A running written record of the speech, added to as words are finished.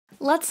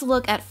Let's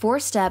look at 4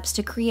 steps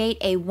to create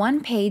a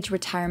one-page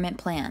retirement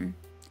plan.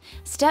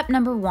 Step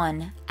number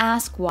 1,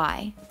 ask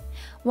why.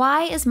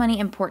 Why is money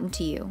important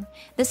to you?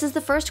 This is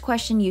the first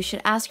question you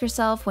should ask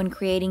yourself when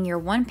creating your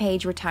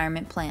one-page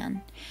retirement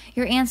plan.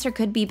 Your answer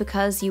could be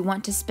because you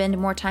want to spend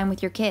more time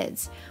with your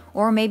kids,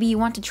 or maybe you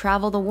want to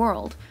travel the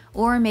world,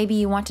 or maybe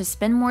you want to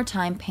spend more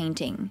time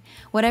painting.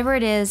 Whatever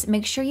it is,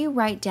 make sure you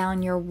write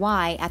down your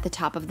why at the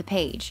top of the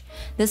page.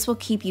 This will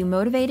keep you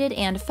motivated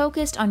and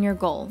focused on your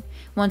goal.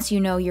 Once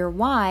you know your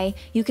why,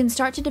 you can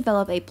start to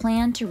develop a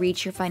plan to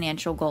reach your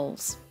financial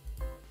goals.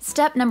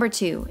 Step number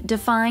 2,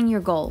 define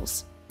your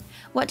goals.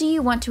 What do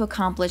you want to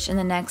accomplish in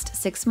the next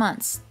 6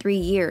 months, 3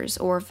 years,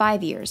 or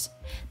 5 years?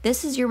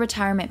 This is your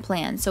retirement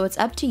plan, so it's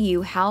up to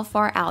you how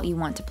far out you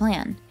want to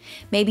plan.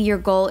 Maybe your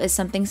goal is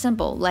something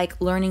simple, like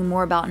learning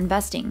more about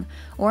investing,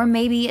 or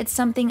maybe it's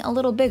something a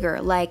little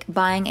bigger, like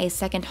buying a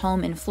second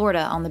home in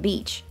Florida on the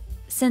beach.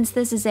 Since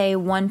this is a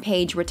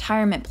one-page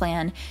retirement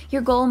plan,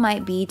 your goal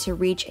might be to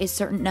reach a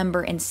certain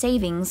number in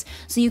savings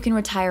so you can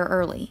retire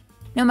early.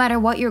 No matter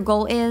what your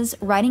goal is,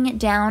 writing it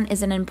down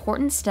is an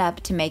important step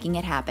to making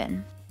it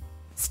happen.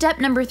 Step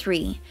number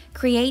 3,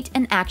 create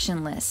an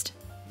action list.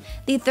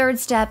 The third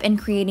step in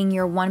creating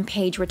your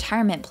one-page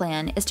retirement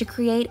plan is to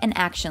create an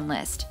action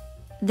list.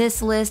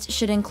 This list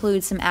should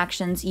include some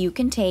actions you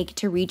can take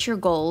to reach your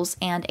goals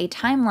and a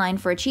timeline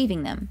for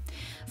achieving them.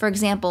 For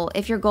example,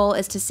 if your goal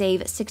is to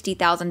save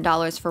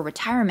 $60,000 for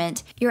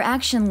retirement, your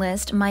action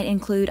list might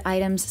include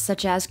items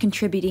such as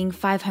contributing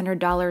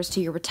 $500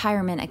 to your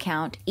retirement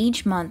account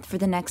each month for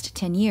the next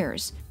 10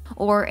 years.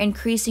 Or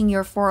increasing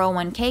your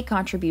 401k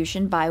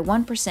contribution by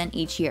 1%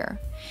 each year.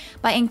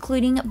 By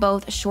including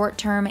both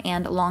short-term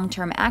and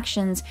long-term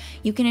actions,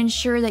 you can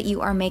ensure that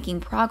you are making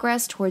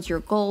progress towards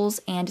your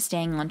goals and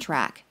staying on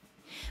track.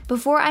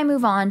 Before I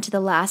move on to the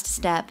last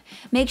step,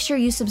 make sure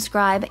you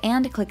subscribe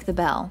and click the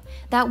bell.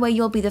 That way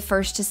you'll be the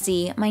first to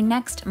see my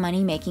next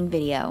money-making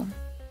video.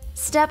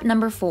 Step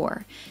number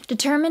 4,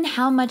 determine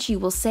how much you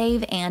will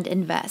save and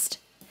invest.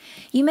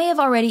 You may have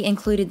already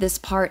included this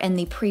part in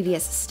the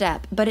previous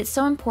step, but it's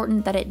so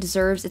important that it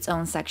deserves its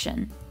own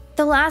section.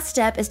 The last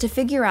step is to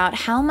figure out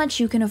how much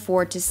you can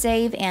afford to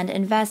save and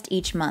invest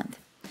each month.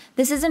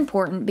 This is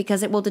important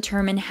because it will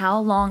determine how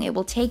long it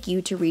will take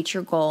you to reach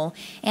your goal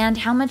and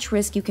how much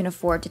risk you can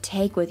afford to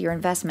take with your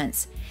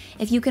investments.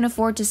 If you can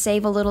afford to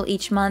save a little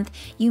each month,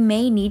 you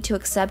may need to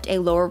accept a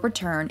lower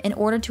return in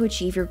order to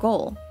achieve your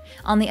goal.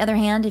 On the other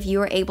hand, if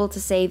you are able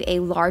to save a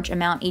large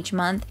amount each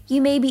month,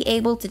 you may be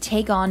able to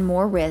take on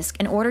more risk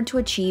in order to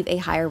achieve a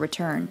higher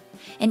return.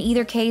 In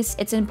either case,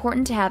 it's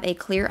important to have a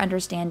clear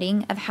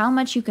understanding of how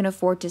much you can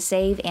afford to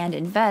save and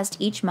invest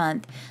each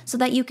month so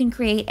that you can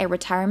create a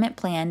retirement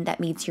plan that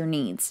meets your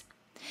needs.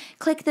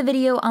 Click the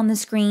video on the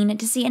screen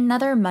to see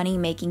another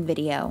money-making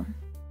video.